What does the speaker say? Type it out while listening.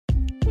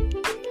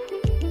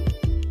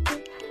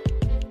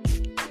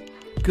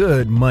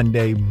Good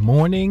Monday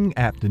morning,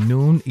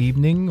 afternoon,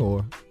 evening,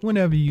 or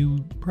whenever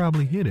you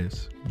probably hear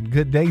this.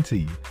 Good day to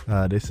you.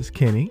 This is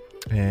Kenny,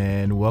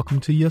 and welcome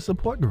to your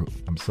support group.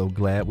 I'm so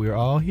glad we're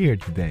all here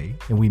today,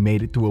 and we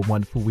made it through a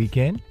wonderful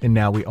weekend, and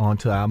now we're on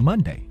to our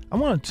Monday. I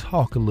want to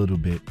talk a little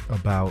bit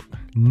about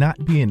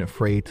not being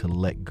afraid to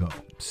let go.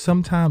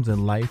 Sometimes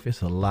in life,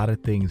 it's a lot of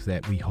things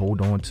that we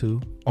hold on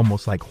to,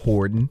 almost like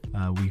hoarding.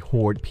 We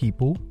hoard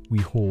people. We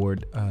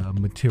hoard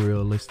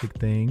materialistic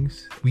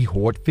things. We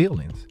hoard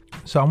feelings.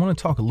 So I want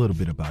to talk a little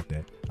bit about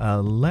that.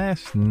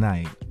 Last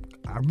night,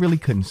 I really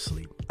couldn't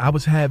sleep. I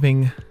was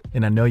having,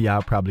 and I know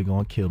y'all probably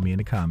going to kill me in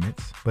the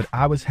comments, but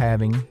I was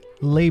having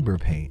labor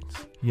pains.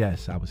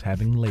 Yes, I was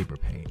having labor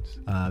pains.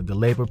 The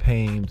labor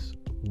pains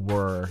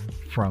were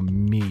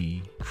from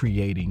me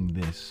creating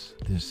this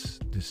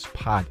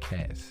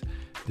podcast,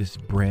 this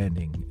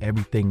branding,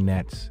 everything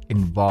that's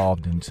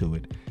involved into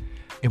it.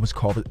 It was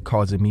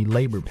causing me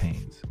labor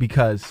pains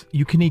because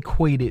you can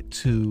equate it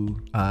to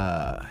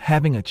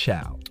having a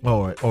child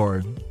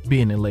or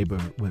being in labor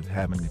with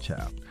having a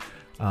child.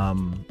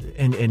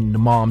 And the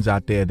moms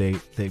out there, they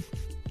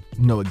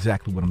know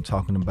exactly what I'm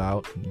talking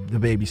about. The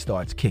baby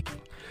starts kicking.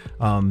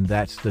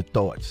 That's the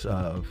thoughts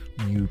of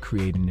you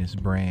creating this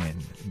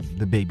brand.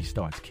 The baby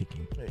starts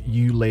kicking.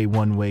 You lay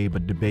one way,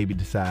 but the baby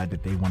decide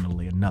that they want to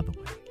lay another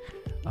way.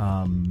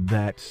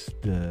 That's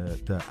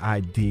the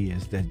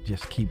ideas that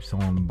just keeps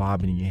on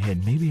bobbing in your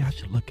head. Maybe I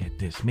should look at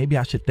this. Maybe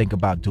I should think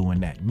about doing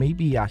that.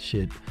 Maybe I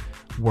should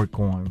work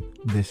on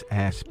this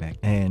aspect.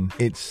 And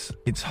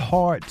it's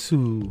hard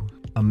to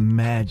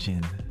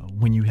imagine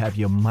when you have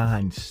your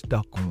mind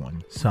stuck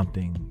on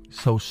something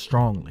so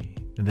strongly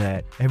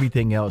that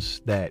everything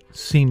else that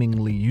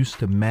seemingly used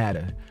to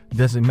matter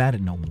doesn't matter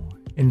no more.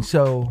 And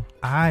so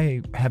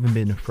I haven't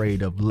been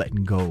afraid of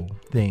letting go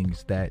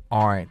things that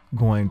aren't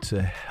going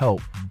to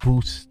help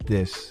boost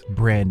this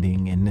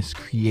branding and this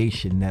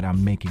creation that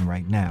I'm making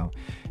right now.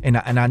 And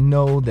I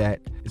know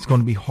that it's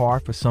going to be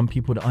hard for some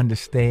people to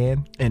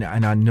understand. And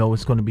I know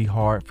it's going to be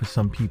hard for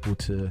some people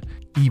to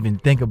even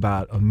think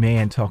about a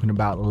man talking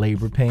about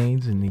labor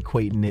pains and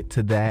equating it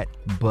to that.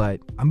 But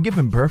I'm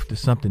giving birth to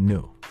something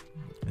new.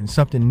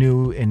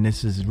 And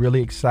this is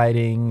really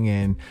exciting,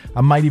 and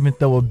I might even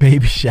throw a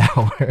baby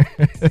shower.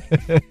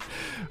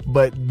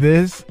 But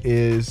this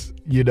is,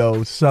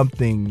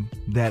 something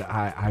that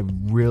I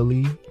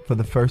really, for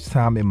the first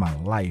time in my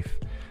life,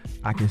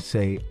 I can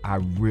say I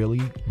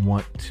really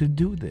want to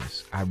do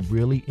this. I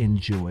really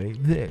enjoy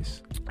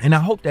this. And I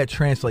hope that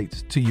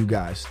translates to you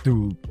guys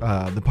through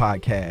the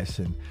podcast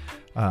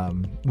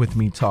and with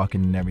me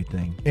talking and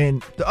everything.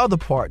 And the other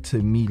part to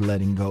me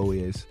letting go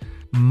is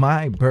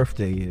my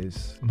birthday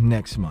is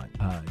next month.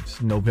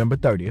 It's November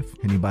 30th.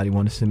 Anybody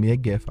want to send me a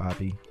gift, I'll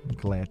be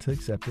glad to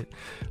accept it.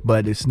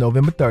 But it's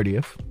November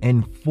 30th.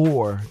 And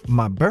for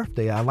my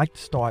birthday, I like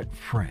to start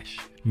fresh.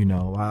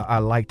 I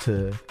like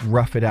to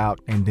rough it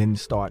out and then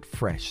start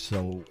fresh.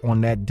 So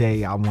on that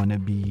day, I want to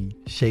be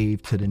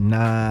shaved to the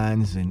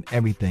nines and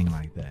everything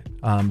like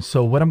that.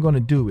 So what I'm going to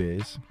do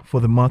is for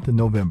the month of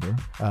November,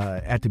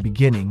 at the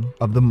beginning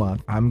of the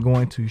month, I'm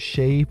going to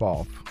shave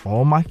off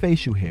all my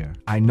facial hair.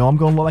 I know I'm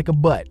going to look like a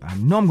butt.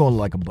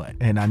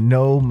 And I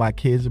know my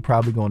kids are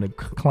probably going to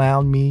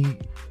clown me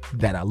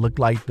that I look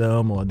like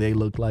them or they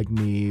look like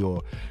me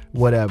or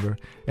whatever.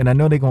 And I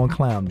know they're going to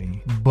clown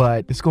me,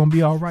 but it's going to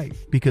be all right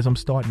because I'm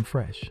starting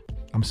fresh.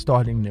 I'm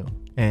starting new.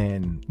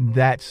 And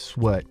that's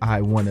what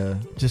I want to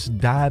just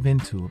dive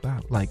into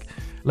about. Like,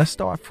 let's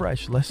start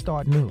fresh. Let's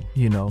start new,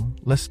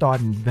 let's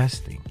start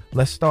investing.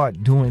 Let's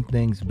start doing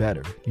things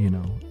better,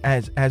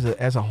 as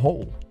a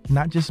whole,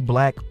 not just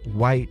black,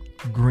 white,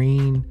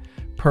 green,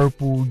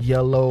 purple,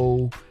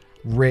 yellow,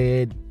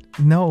 red.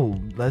 No,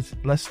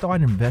 let's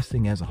start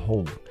investing as a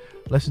whole.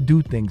 Let's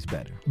do things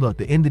better. Look,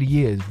 the end of the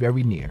year is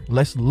very near.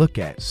 Let's look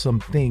at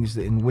some things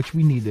in which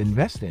we need to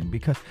invest in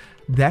because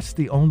that's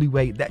the only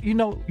way that,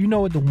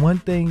 the one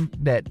thing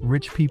that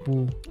rich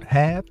people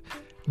have,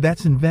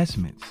 that's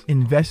investments.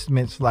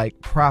 Investments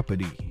like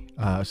property,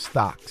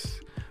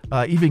 stocks,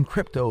 even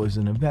crypto is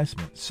an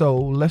investment. So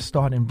let's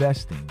start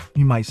investing.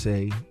 You might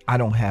say, I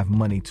don't have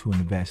money to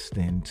invest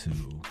into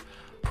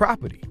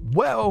property.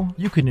 Well,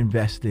 you can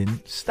invest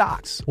in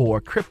stocks or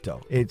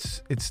crypto.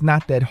 It's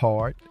not that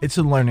hard. It's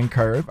a learning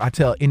curve. I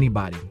tell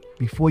anybody,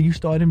 before you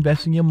start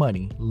investing your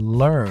money,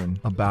 learn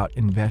about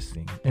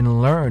investing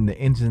and learn the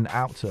ins and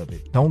outs of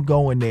it. Don't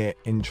go in there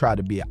and try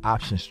to be an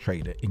options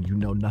trader and you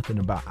know nothing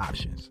about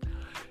options.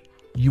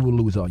 You will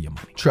lose all your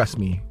money. Trust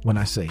me when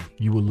I say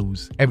you will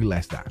lose every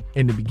last dime.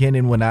 In the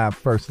beginning, when I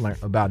first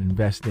learned about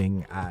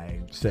investing, I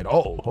said,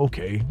 oh,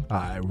 okay,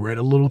 I read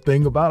a little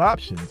thing about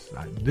options.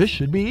 This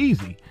should be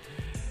easy.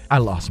 I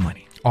lost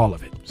money, all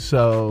of it.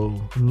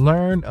 So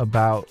learn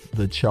about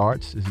the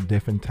charts. There's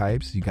different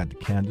types. You got the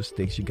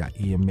candlesticks, you got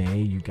EMA,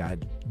 you got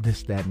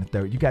this, that, and the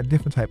third. You got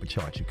different type of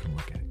charts you can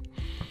look at.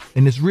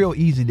 And it's real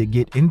easy to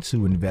get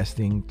into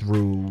investing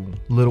through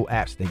little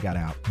apps they got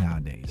out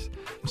nowadays.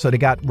 So they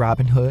got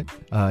Robinhood,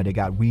 they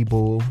got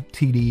Webull,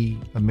 TD,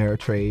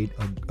 Ameritrade,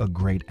 a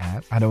great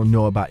app. I don't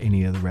know about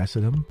any of the rest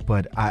of them,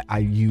 but I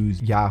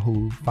use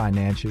Yahoo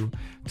Financial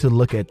to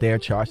look at their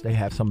charts. They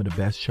have some of the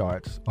best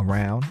charts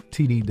around.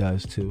 TD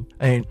does too.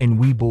 And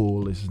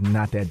Webull is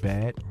not that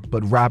bad,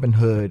 but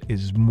Robinhood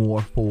is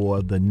more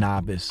for the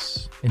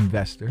novice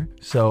investor.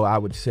 So I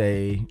would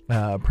say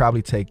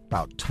probably take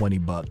about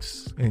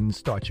 $20 and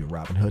start your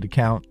Robinhood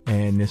account.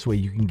 And this way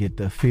you can get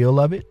the feel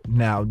of it.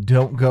 Now,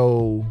 don't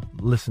go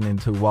listening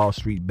to Wall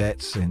Street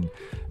bets and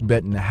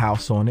betting the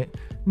house on it.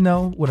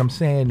 No, what I'm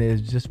saying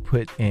is just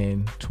put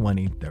in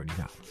 $20,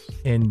 $30.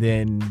 And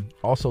then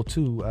also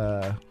too,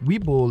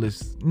 Webull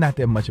is not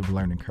that much of a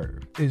learning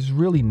curve. It's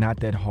really not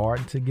that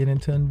hard to get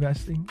into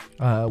investing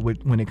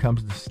when it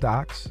comes to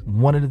stocks.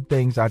 One of the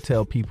things I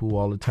tell people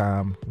all the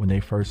time when they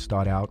first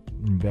start out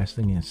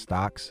investing in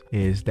stocks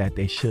is that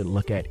they should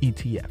look at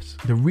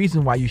ETFs. The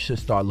reason why you should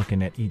start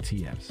looking at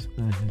ETFs,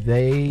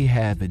 they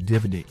have a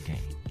dividend gain.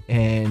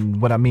 And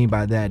what I mean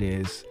by that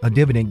is a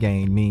dividend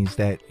gain means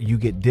that you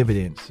get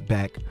dividends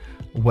back,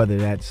 whether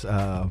that's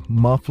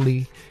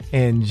monthly.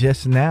 And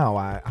just now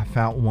I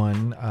found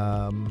one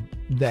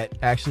that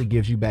actually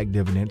gives you back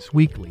dividends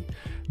weekly.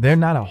 They're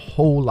not a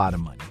whole lot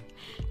of money,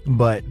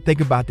 but think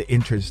about the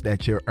interest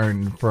that you're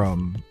earning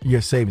from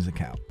your savings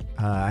account.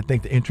 I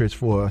think the interest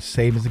for a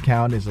savings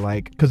account is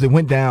because it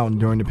went down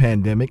during the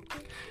pandemic.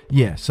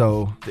 Yeah,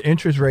 so the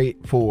interest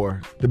rate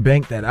for the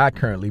bank that I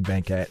currently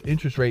bank at,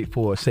 interest rate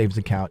for a savings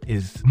account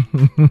is,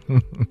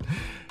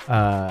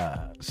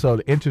 so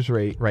the interest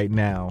rate right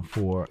now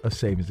for a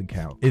savings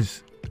account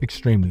is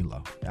extremely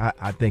low.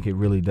 I think it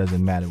really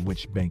doesn't matter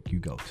which bank you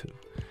go to.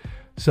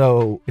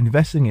 So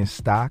investing in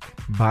stock,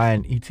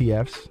 buying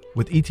ETFs.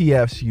 With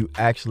ETFs, you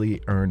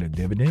actually earn a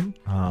dividend.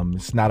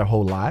 It's not a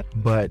whole lot,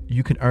 but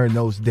you can earn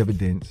those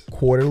dividends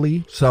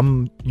quarterly.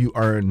 Some you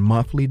earn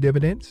monthly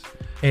dividends.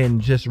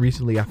 And just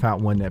recently, I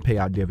found one that pay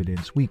out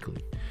dividends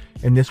weekly.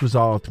 And this was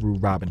all through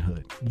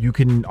Robinhood. You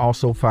can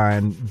also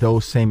find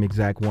those same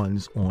exact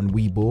ones on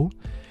Webull.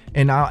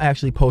 And I'll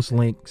actually post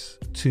links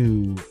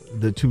to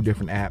the two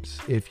different apps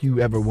if you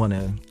ever want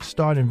to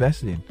start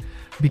investing.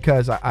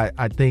 Because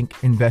I think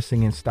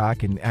investing in stock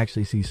can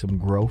actually see some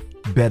growth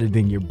better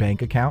than your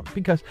bank account.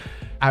 Because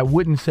I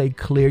wouldn't say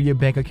clear your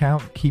bank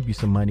account, keep you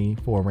some money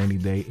for a rainy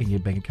day in your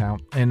bank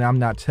account. And I'm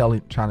not trying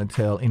to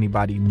tell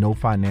anybody no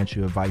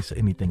financial advice or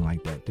anything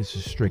like that. This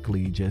is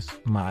strictly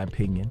just my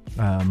opinion,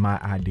 my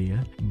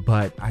idea.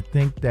 But I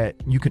think that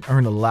you can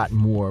earn a lot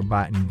more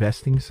by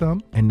investing some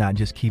and not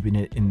just keeping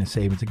it in the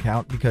savings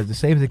account. Because the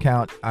savings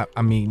account,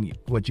 I mean,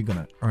 what you're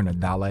going to earn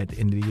 $1 at the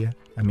end of the year?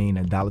 I mean,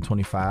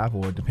 $1.25,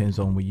 or it depends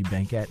on where you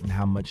bank at and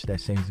how much that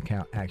savings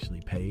account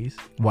actually pays.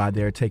 While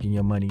they're taking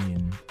your money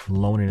and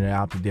loaning it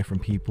out to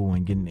different people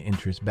and getting the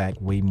interest back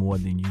way more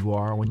than you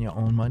are on your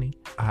own money.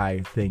 I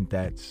think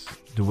that's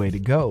the way to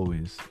go,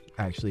 is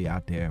actually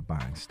out there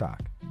buying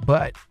stock.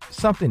 But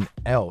something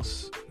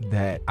else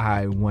that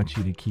I want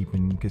you to keep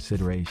in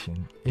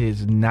consideration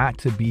is not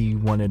to be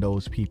one of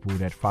those people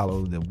that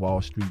follow the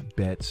Wall Street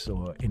bets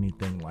or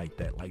anything like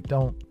that.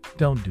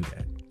 Don't do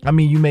that. I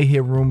mean, you may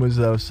hear rumors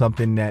of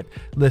something that,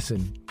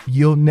 listen,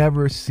 you'll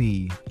never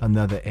see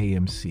another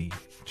AMC.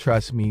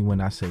 Trust me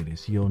when I say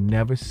this. You'll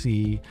never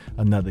see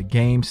another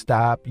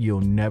GameStop.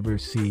 You'll never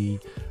see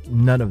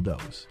none of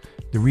those.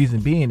 The reason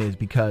being is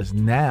because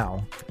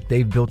now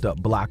they've built up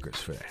blockers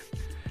for that.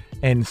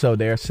 And so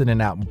they're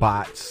sending out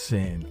bots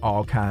and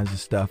all kinds of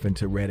stuff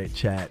into Reddit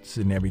chats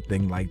and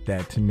everything like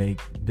that to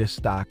make this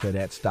stock or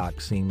that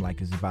stock seem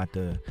like it's about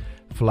to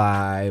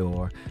fly,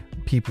 or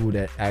people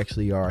that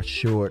actually are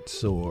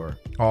shorts, or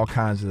all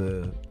kinds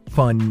of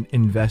fund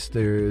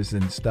investors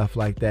and stuff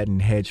like that,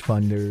 and hedge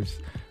funders.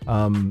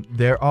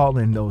 They're all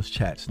in those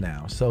chats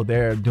now. So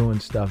they're doing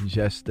stuff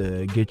just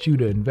to get you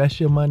to invest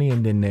your money,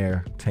 and then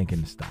they're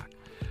tanking the stock.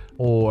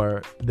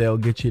 Or they'll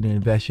get you to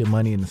invest your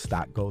money and the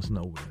stock goes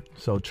nowhere.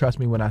 So trust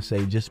me when I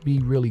say just be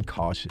really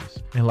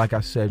cautious. And like I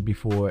said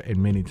before, and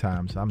many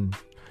times, I'm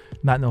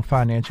not no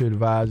financial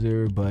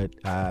advisor, but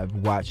I've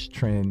watched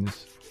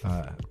trends,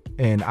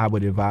 and I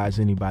would advise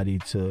anybody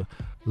to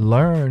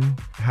learn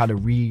how to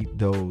read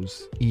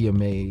those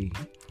EMA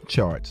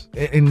charts.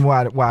 And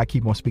why I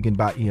keep on speaking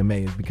about EMA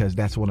is because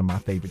that's one of my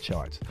favorite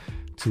charts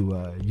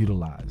to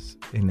utilize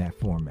in that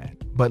format.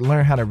 But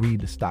learn how to read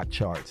the stock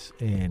charts,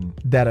 and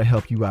that'll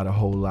help you out a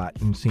whole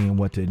lot in seeing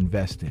what to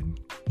invest in.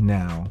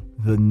 Now,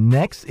 the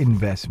next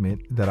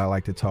investment that I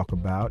like to talk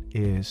about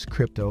is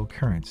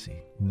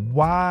cryptocurrency.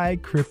 Why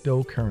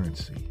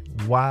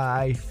cryptocurrency?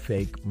 Why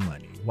fake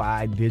money?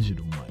 Why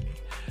digital money?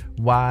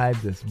 Why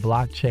this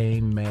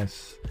blockchain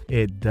mess?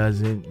 It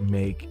doesn't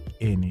make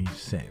any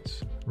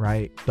sense,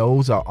 right?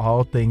 Those are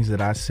all things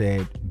that I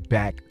said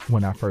back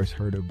when I first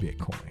heard of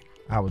Bitcoin.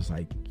 I was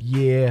like,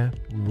 yeah,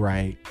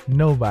 right.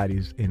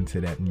 Nobody's into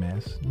that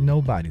mess.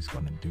 Nobody's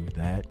going to do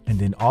that. And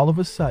then all of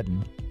a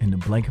sudden, in the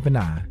blink of an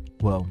eye,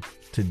 well,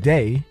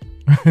 today,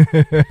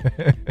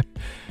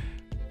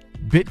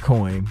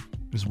 Bitcoin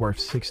is worth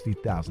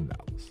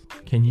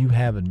 $60,000. Can you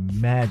have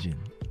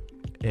imagined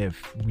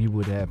if we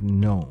would have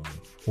known,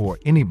 or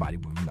anybody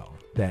would know,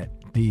 that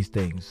these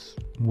things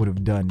would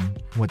have done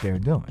what they're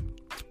doing?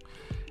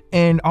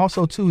 And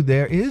also, too,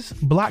 there is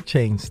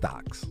blockchain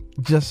stocks.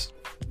 Just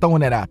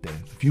throwing that out there.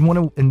 If you want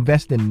to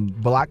invest in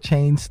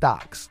blockchain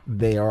stocks,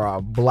 there are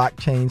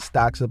blockchain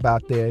stocks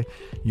out there.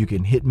 You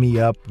can hit me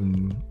up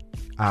and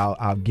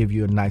I'll give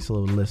you a nice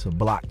little list of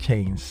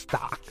blockchain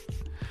stock.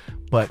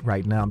 But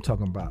right now I'm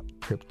talking about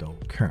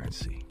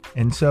cryptocurrency.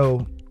 And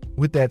so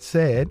with that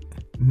said,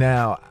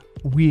 now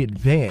we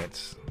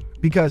advance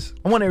because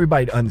I want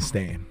everybody to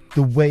understand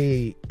the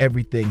way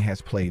everything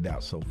has played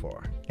out so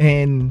far.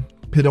 And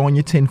put on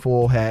your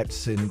tinfoil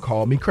hats and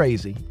call me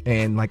crazy.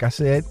 And like I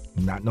said,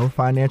 I'm not no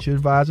financial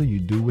advisor. You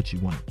do what you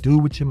want to do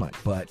with your money.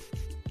 But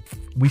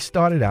we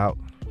started out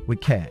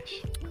with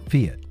cash,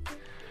 fiat.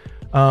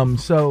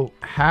 So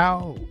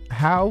how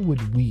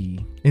would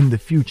we in the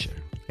future,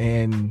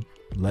 and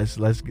let's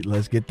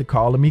get the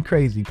calling me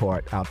crazy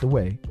part out the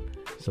way.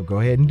 So go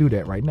ahead and do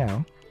that right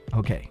now.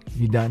 Okay,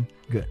 you done?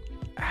 Good.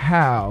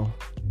 How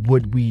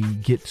would we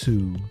get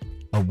to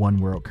a one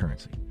world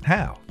currency?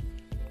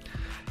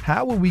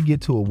 How will we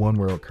get to a one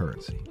world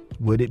currency?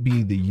 Would it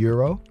be the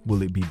euro?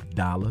 Will it be the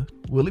dollar?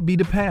 Will it be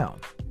the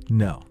pound?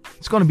 No,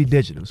 it's going to be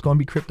digital. It's going to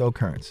be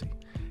cryptocurrency.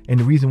 And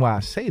the reason why I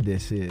say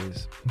this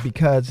is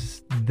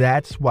because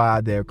that's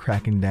why they're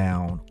cracking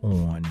down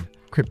on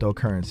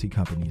cryptocurrency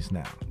companies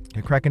now.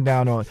 They're cracking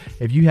down on,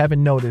 if you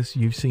haven't noticed,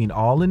 you've seen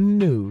all in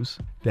the news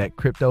that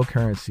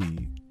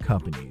cryptocurrency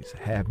companies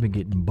have been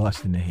getting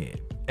busted in the head.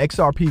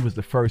 XRP was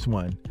the first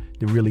one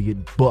to really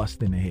get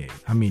busted in the head.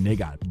 I mean, they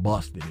got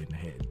busted in the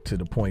head to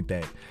the point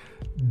that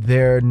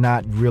they're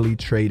not really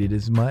traded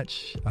as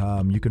much.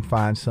 You can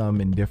find some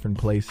in different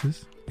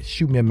places.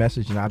 Shoot me a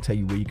message and I'll tell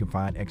you where you can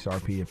find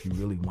XRP if you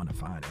really want to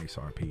find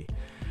XRP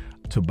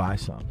to buy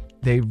some.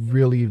 They've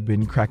really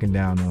been cracking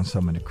down on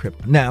some of the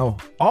crypto. Now,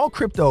 all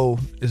crypto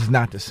is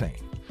not the same.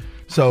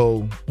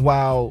 So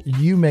while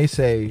you may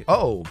say,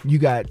 oh, you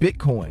got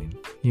Bitcoin,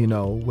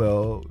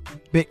 well,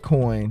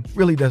 Bitcoin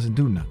really doesn't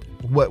do nothing.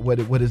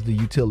 What is the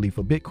utility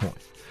for Bitcoin?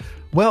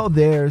 Well,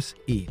 there's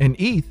ETH, and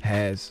ETH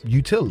has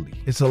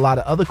utility. It's a lot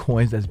of other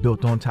coins that's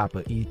built on top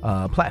of ETH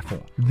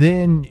platform.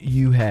 Then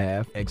you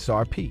have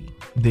XRP.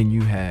 Then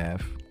you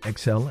have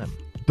XLM.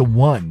 The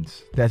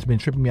ones that's been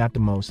tripping me out the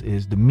most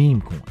is the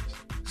meme coins.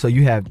 So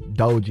you have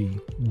Doji,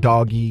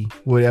 Doggy,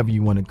 whatever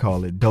you want to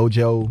call it,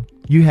 Dojo.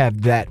 You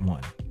have that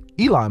one.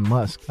 Elon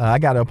Musk, I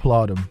got to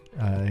applaud him.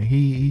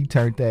 He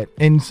turned that,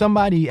 and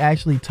somebody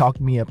actually talked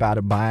me up out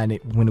of buying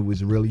it when it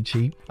was really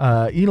cheap.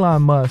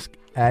 Elon Musk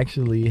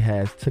actually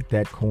has took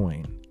that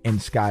coin and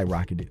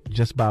skyrocketed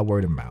just by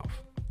word of mouth.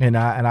 And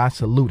I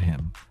salute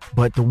him.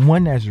 But the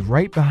one that's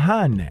right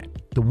behind that,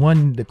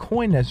 the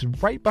coin that's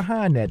right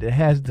behind that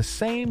has the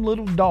same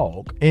little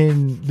dog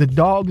and the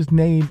dog's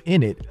name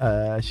in it,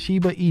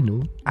 Shiba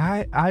Inu.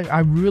 I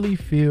really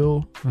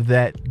feel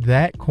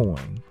that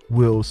coin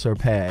will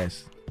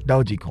surpass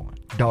Dogecoin,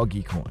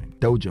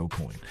 Dojo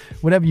coin,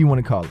 whatever you want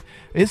to call it.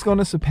 It's going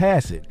to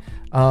surpass it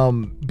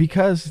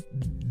because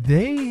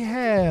they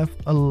have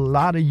a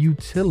lot of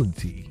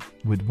utility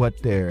with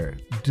what they're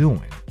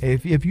doing.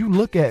 If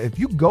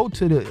you go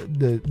to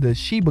the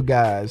Shiba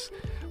guys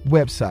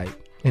website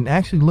and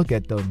actually look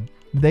at them,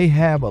 they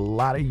have a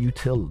lot of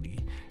utility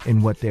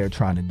in what they're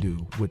trying to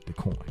do with the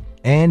coin.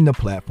 And the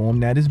platform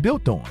that is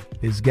built on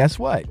is, guess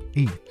what?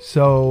 ETH.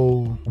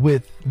 So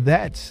with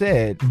that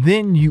said,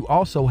 then you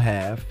also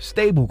have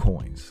stable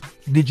coins.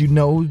 Did you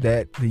know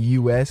that the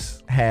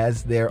US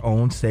has their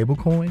own stable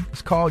coin?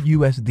 It's called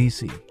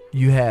USDC.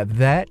 You have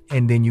that,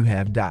 and then you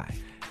have DAI.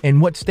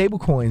 And what stable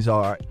coins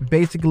are,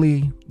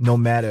 basically, no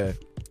matter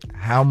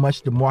how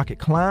much the market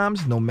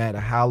climbs, no matter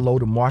how low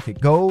the market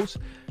goes,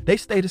 they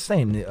stay the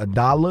same. A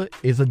dollar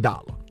is a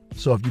dollar.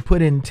 So if you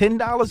put in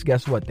 $10,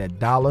 guess what? That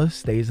dollar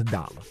stays a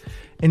dollar.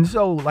 And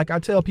so, like I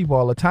tell people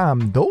all the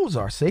time, those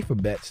are safer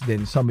bets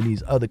than some of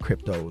these other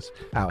cryptos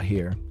out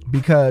here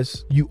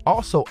because you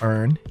also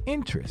earn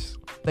interest.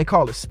 They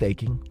call it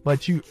staking,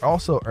 but you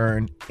also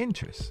earn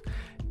interest.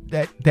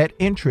 That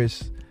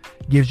interest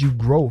gives you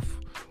growth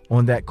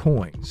on that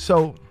coin.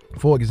 So,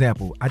 for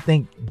example, I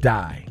think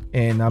DAI,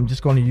 and I'm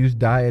just going to use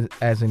DAI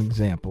as an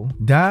example.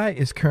 DAI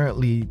is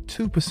currently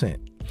 2%.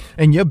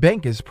 And your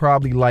bank is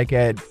probably like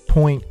at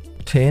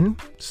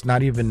 0.10. It's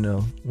not even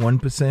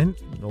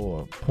 1%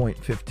 or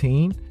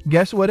 0.15.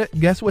 Guess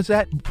what's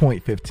at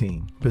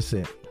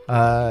 0.15%?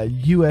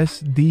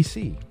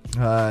 USDC,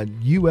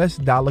 US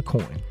dollar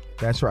coin.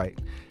 That's right.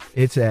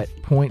 It's at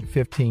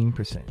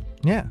 0.15%.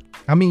 Yeah.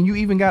 I mean, you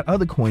even got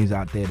other coins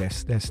out there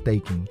that's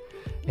staking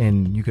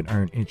and you can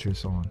earn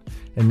interest on.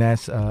 And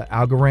that's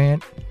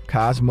Algorand,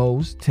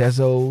 Cosmos,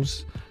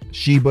 Tezos.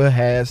 Shiba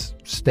has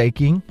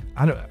staking.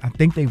 I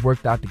think they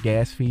worked out the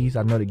gas fees.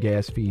 I know the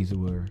gas fees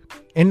were,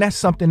 and that's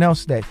something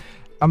else that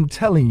I'm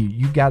telling you,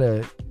 you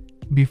gotta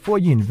before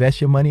you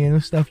invest your money in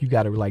this stuff, you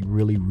got to like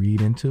really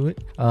read into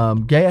it.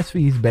 Gas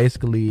fees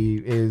basically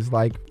is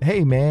like,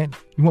 hey man,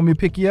 you want me to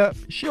pick you up?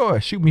 Sure,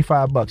 shoot me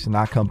 $5 and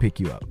I'll come pick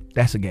you up.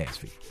 That's a gas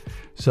fee.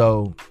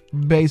 So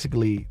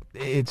basically,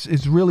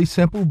 it's really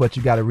simple, but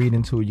you got to read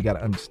into it. You got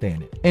to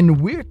understand it. And the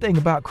weird thing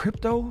about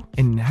crypto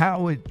and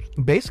how it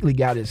basically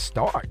got its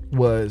start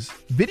was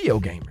video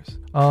gamers.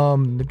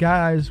 The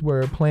guys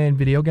were playing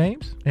video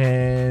games,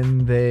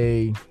 and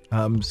they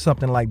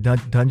something like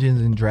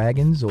Dungeons and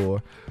Dragons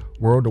or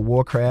World of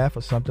Warcraft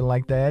or something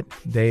like that.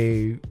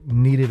 They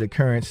needed a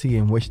currency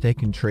in which they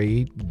can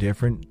trade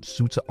different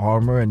suits of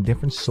armor and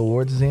different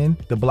swords in.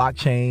 The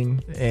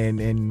blockchain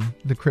and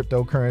the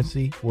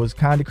cryptocurrency was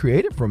kind of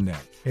created from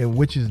that. And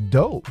which is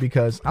dope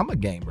because I'm a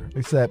gamer,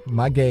 except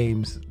my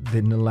games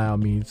didn't allow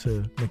me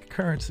to make a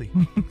currency.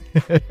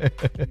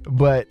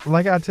 But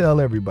like I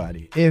tell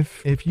everybody,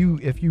 if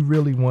you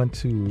really want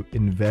to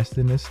invest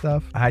in this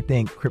stuff, I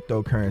think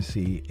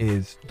cryptocurrency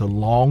is the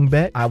long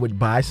bet. I would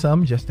buy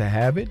some just to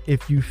have it.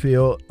 If you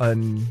feel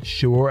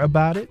unsure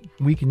about it,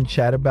 we can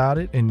chat about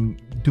it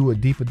and do a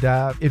deeper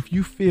dive. If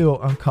you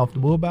feel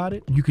uncomfortable about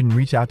it, you can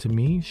reach out to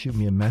me, shoot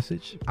me a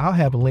message. I'll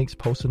have links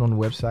posted on the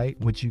website,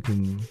 which you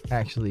can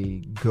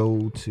actually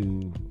go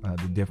to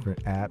the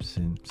different apps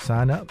and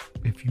sign up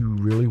if you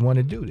really want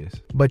to do this.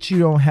 But you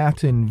don't have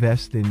to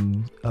invest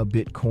in a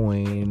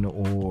Bitcoin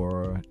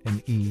or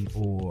an ETH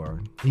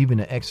or even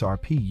an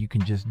XRP. You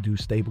can just do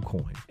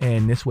stablecoin.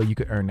 And this way you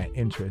could earn that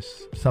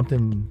interest,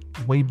 something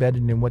way better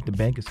than what the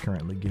bank is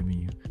currently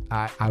giving you.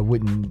 I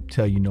wouldn't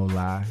tell you no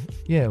lie.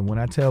 Yeah, when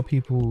I tell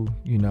people,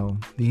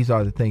 these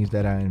are the things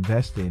that I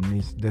invest in,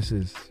 this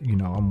is,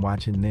 I'm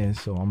watching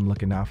this or I'm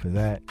looking out for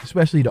that,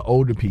 especially the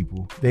older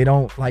people. They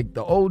don't like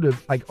older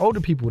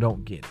people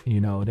don't get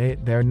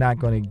it. They're not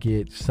going to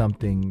get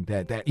something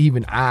that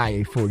even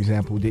I, for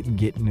example, didn't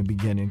get in the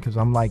beginning, because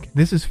I'm like,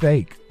 this is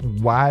fake.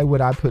 Why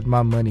would I put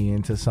my money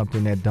into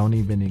something that don't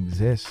even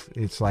exist?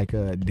 It's like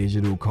a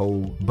digital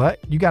code. But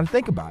you got to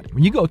think about it.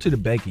 When you go to the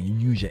bank and you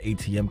use your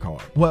ATM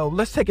card, well,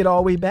 let's take it all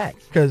the way back,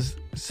 because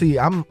see,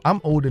 I'm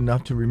old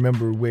enough to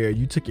remember where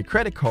you took your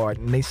credit card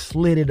and they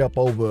slid it up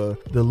over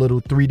the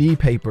little 3D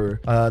paper,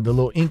 the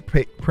little ink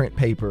print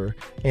paper,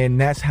 and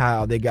that's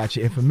how they got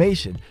your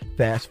information.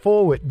 Fast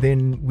forward,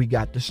 then we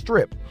got the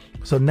strip.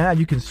 So now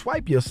you can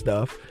swipe your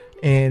stuff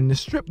and the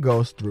strip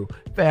goes through.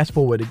 Fast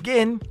forward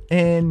again,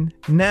 and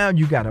now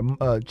you got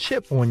a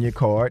chip on your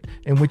card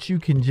in which you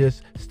can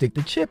just stick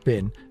the chip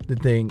in the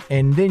thing,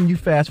 and then you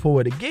fast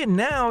forward again.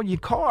 Now your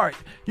card,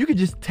 you can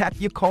just tap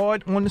your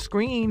card on the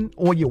screen,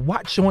 or your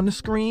watch on the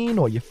screen,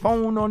 or your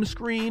phone on the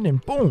screen, and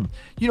boom,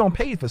 you don't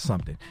pay for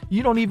something.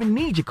 You don't even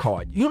need your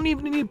card. You don't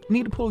even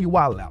need to pull your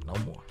wallet out no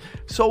more.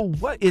 So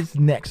what is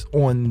next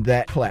on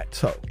that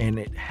plateau? And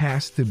it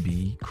has to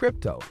be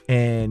crypto.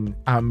 And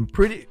I'm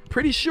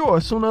pretty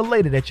sure sooner or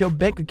later that your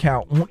bank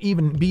account won't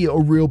even be a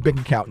real bank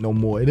account no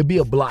more. It'll be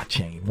a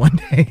blockchain one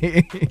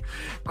day.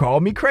 Call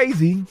me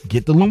crazy.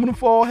 Get the aluminum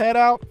foil hat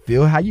out.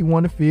 Feel how you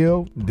want to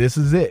feel. This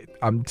is it.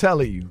 I'm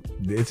telling you,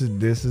 this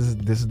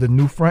is the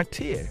new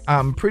frontier.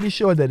 I'm pretty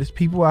sure that there's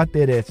people out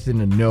there that's in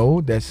the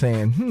know that's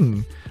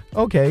saying,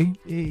 okay,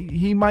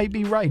 he might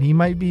be right. He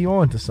might be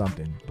on to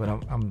something. But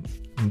I'm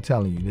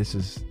telling you, this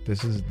is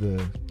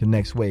the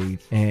next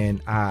wave,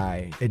 and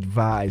I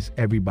advise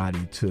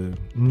everybody to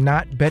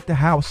not bet the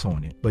house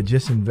on it, but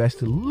just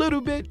invest a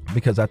little bit,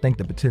 because I think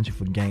the potential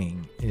for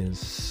gain is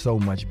so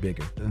much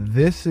bigger.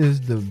 This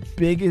is the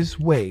biggest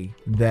way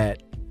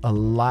that a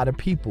lot of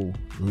people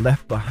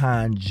left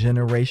behind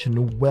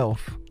generational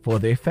wealth for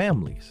their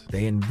families.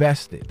 They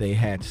invested, they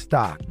had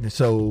stock.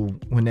 So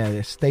when that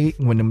estate,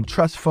 when them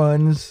trust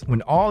funds,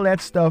 when all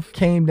that stuff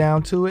came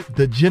down to it,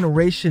 the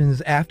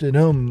generations after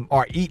them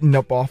are eating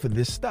up off of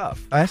this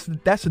stuff.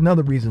 That's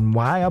another reason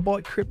why I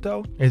bought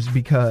crypto, is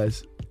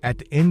because at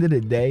the end of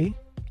the day,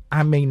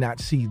 I may not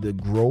see the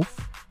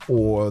growth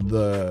or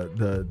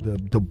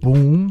the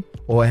boom,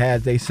 or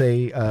as they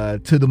say,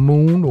 to the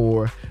moon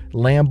or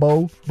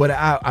Lambo, but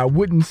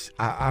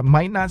I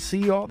might not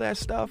see all that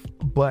stuff,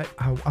 but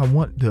I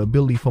want the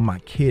ability for my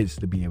kids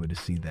to be able to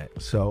see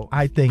that. So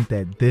I think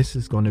that this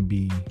is going to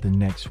be the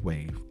next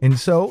wave. And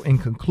so in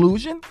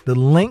conclusion, the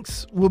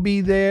links will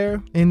be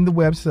there in the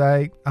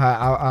website.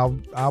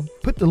 I'll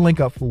put the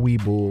link up for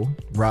Webull,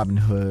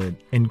 Robinhood,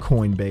 and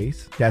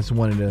Coinbase. That's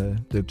one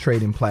of the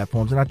trading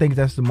platforms, and I think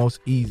that's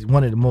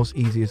one of the most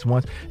easiest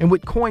ones. And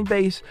with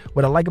Coinbase,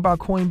 what I like about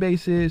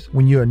Coinbase is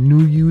when you're a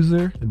new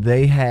user,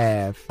 they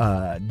have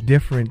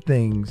different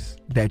things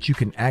that you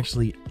can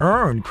actually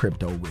earn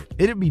crypto with.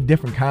 It'll be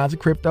different kinds of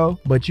crypto,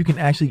 but you can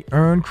actually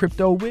earn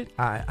crypto with.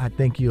 I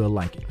think you'll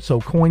like it. So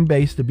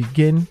Coinbase to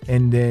begin,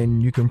 and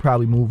then you can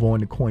probably move on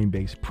to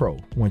Coinbase Pro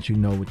once you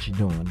know what you're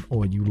doing,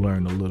 or you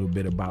learn a little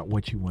bit about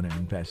what you want to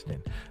invest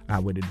in. I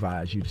would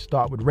advise you to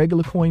start with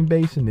regular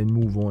Coinbase and then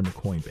move on to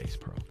Coinbase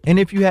Pro. And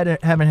if you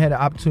haven't had an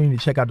opportunity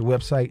to check out the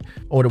website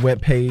or the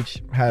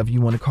webpage, however you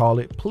want to call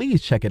it,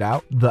 please check it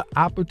out. The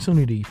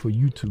opportunity for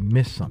you to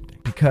miss something,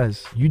 because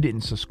because you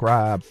didn't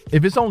subscribe.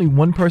 If it's only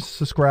one person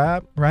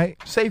subscribed, right?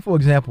 Say, for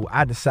example,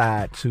 I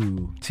decide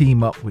to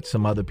team up with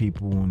some other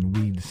people and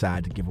we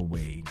decide to give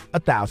away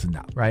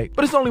 $1,000, right?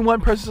 But it's only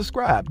one person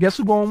subscribed. Guess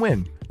who's going to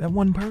win? That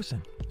one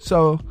person.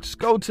 So just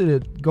go to the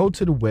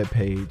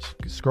webpage,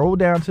 scroll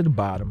down to the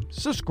bottom,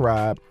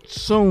 subscribe.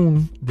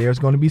 Soon there's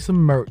going to be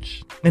some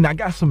merch, and I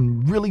got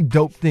some really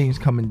dope things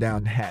coming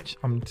down the hatch.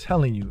 I'm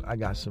telling you, I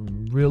got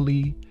some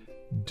really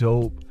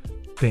dope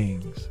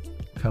things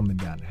coming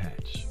down the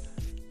hatch.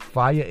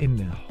 Fire in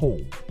the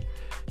hole.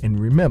 And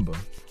remember,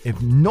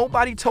 if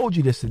nobody told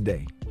you this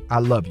today, I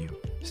love you.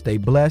 Stay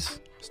blessed,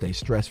 stay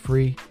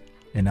stress-free,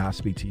 and I'll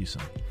speak to you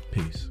soon.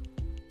 Peace.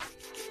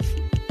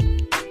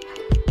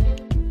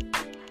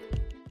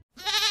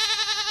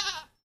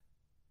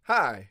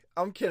 Hi,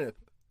 I'm Kenneth,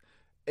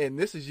 and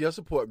this is your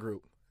support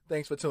group.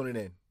 Thanks for tuning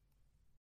in.